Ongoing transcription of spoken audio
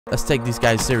Let's take these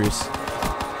guys serious.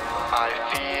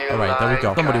 Alright, there we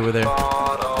go. Somebody over there.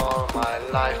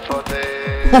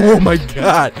 Oh my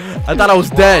god. I thought I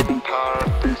was dead.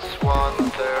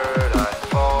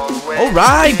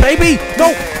 Alright, baby.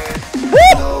 No.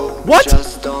 Woo! What?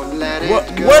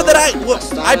 Where did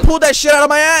I pulled that shit out of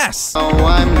my ass.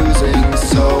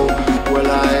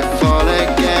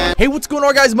 Hey, what's going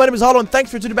on, guys? My name is Hollow, and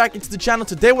thanks for tuning back into the channel.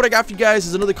 Today, what I got for you guys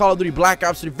is another Call of Duty Black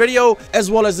Ops 3 video,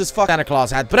 as well as this fucking Santa Claus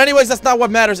hat. But anyways, that's not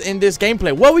what matters in this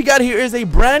gameplay. What we got here is a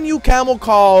brand new camo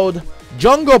called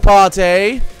Jungle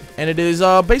Party, and it is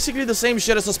basically the same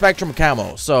shit as the Spectrum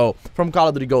Camo, so from Call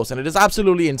of Duty Ghosts, and it is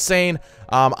absolutely insane.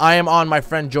 I am on my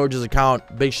friend George's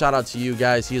account. Big shout out to you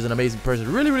guys. He is an amazing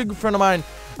person, really good friend of mine.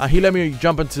 He let me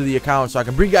jump into the account so I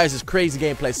can bring you guys this crazy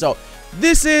gameplay. So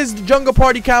this is the Jungle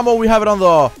Party Camo. We have it on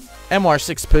the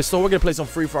MR6 pistol. We're gonna play some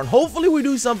free for, and hopefully we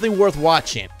do something worth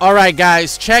watching. All right,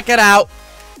 guys, check it out.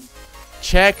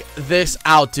 Check this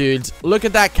out, dudes. Look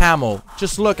at that camo.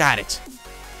 Just look at it.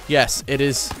 Yes, it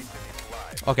is.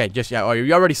 Okay, just, yeah, oh,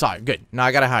 you already saw it. Good. Now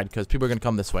I gotta hide because people are gonna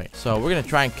come this way. So we're gonna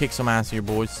try and kick some ass here,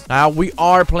 boys. Now we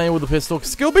are playing with the pistol.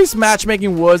 Skill-based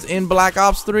matchmaking was in Black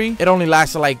Ops 3. It only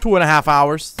lasted like 2.5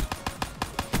 hours.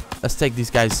 Let's take these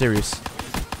guys serious.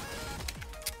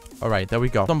 All right, there we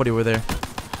go. Somebody over there.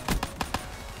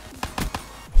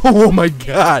 Oh my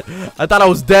god. I thought I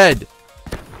was dead.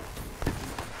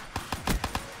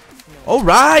 All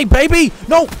right, baby.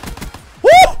 No.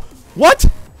 Woo! What?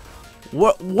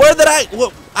 Where did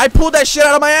I pulled that shit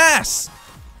out of my ass.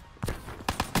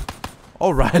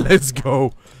 All right, let's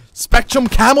go. Spectrum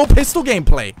Camo pistol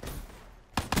gameplay.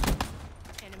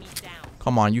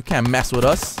 Come on, you can't mess with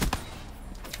us.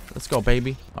 Let's go,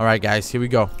 baby. All right, guys, here we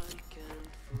go.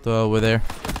 Over there.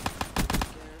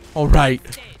 All right,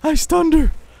 I stunned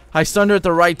her. I stunned her at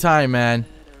the right time, man.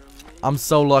 I'm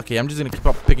so lucky. I'm just gonna keep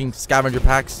up picking scavenger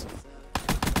packs.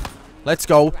 Let's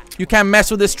go. You can't mess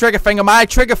with this trigger finger. My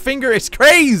trigger finger is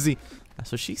crazy.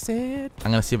 That's what she said. I'm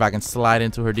gonna see if I can slide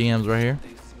into her DMs right here.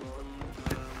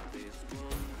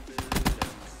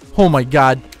 Oh my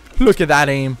god. Look at that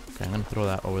aim. Okay, let me throw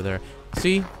that over there.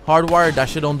 See? Hardwired. That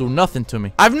shit don't do nothing to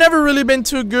me. I've never really been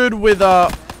too good with,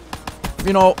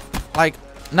 you know, like,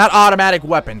 not automatic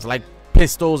weapons. Like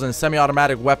pistols and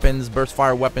semi-automatic weapons, burst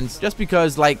fire weapons. Just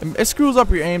because, like, it screws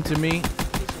up your aim to me.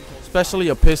 Especially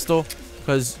a pistol.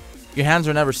 Because your hands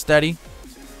are never steady.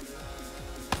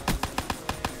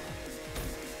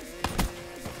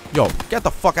 Yo, get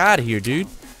the fuck out of here, dude.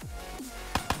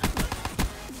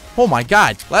 Oh my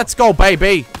god. Let's go,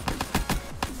 baby.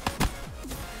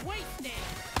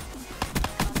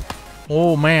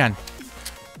 Oh, man.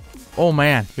 Oh,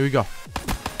 man. Here we go.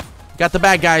 Got the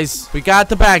bad guys. We got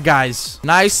the bad guys.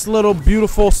 Nice little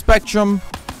beautiful Spectrum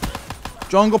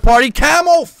Jungle Party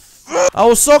Camo. I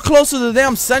was so close to the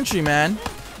damn sentry, man.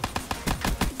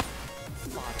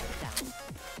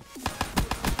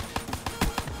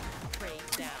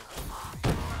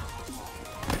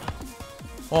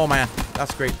 Oh man,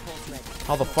 that's great.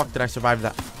 How the fuck did I survive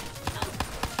that?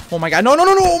 Oh my god, no,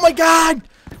 oh my god!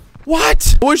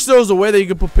 What? I wish there was a way that you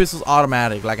could put pistols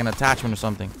automatic, like an attachment or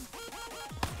something.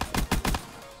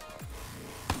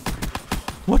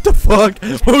 What the fuck?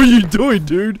 What are you doing,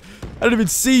 dude? I didn't even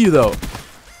see you though.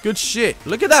 Good shit.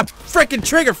 Look at that freaking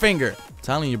trigger finger. I'm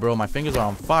telling you, bro, my fingers are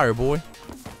on fire, boy.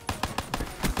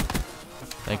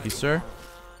 Thank you, sir.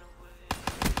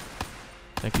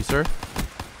 Thank you, sir.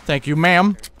 Thank you,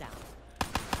 ma'am.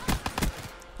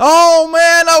 Oh,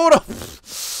 man, I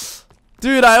would've...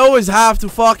 Dude, I always have to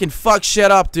fucking fuck shit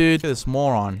up, dude. Look at this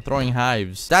moron throwing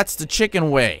hives. That's the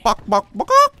chicken way. Buck, buck, buck,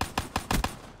 buck.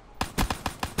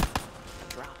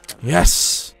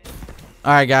 Yes.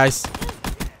 All right, guys.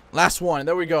 Last one.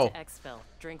 There we go.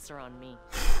 Drinks are on me.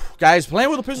 Guys, playing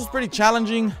with the pistol is pretty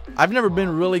challenging. I've never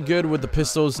been really good with the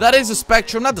pistols. That is a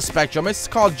Spectrum, not the Spectrum. It's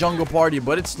called Jungle Party,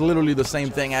 but it's literally the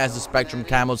same thing as the Spectrum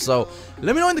Camo. So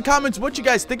let me know in the comments what you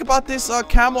guys think about this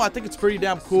camo. I think it's pretty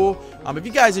damn cool. If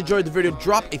you guys enjoyed the video,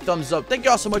 drop a thumbs up. Thank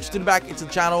you all so much for tuning back into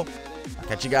the channel. I'll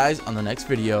catch you guys on the next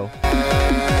video.